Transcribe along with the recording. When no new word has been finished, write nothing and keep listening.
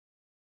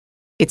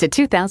It's a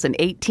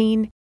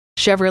 2018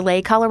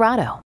 Chevrolet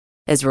Colorado.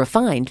 As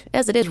refined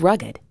as it is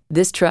rugged,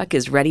 this truck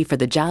is ready for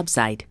the job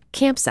site,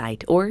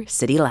 campsite, or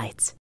city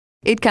lights.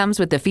 It comes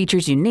with the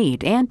features you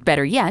need and,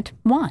 better yet,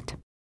 want.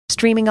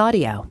 Streaming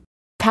audio,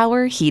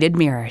 power heated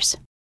mirrors,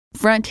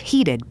 front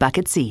heated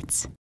bucket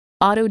seats,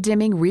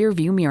 auto-dimming rear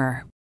view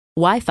mirror,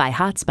 Wi-Fi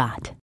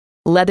hotspot,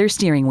 leather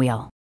steering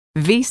wheel,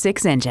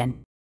 V6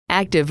 engine,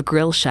 active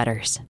grille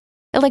shutters,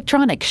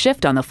 electronic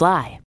shift on the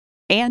fly,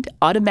 and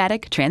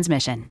automatic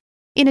transmission.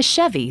 In a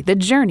Chevy, the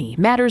journey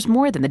matters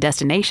more than the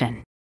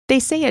destination. They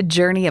say a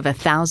journey of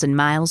 1,000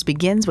 miles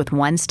begins with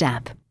one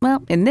step.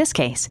 Well, in this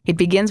case, it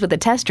begins with a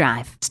test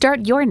drive.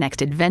 Start your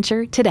next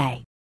adventure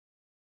today.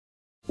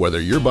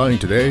 Whether you're buying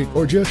today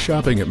or just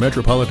shopping at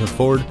Metropolitan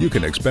Ford, you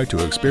can expect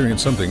to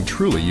experience something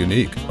truly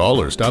unique.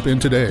 Call or stop in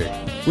today.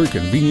 We're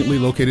conveniently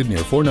located near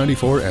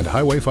 494 and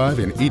Highway 5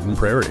 in Eden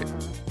Prairie.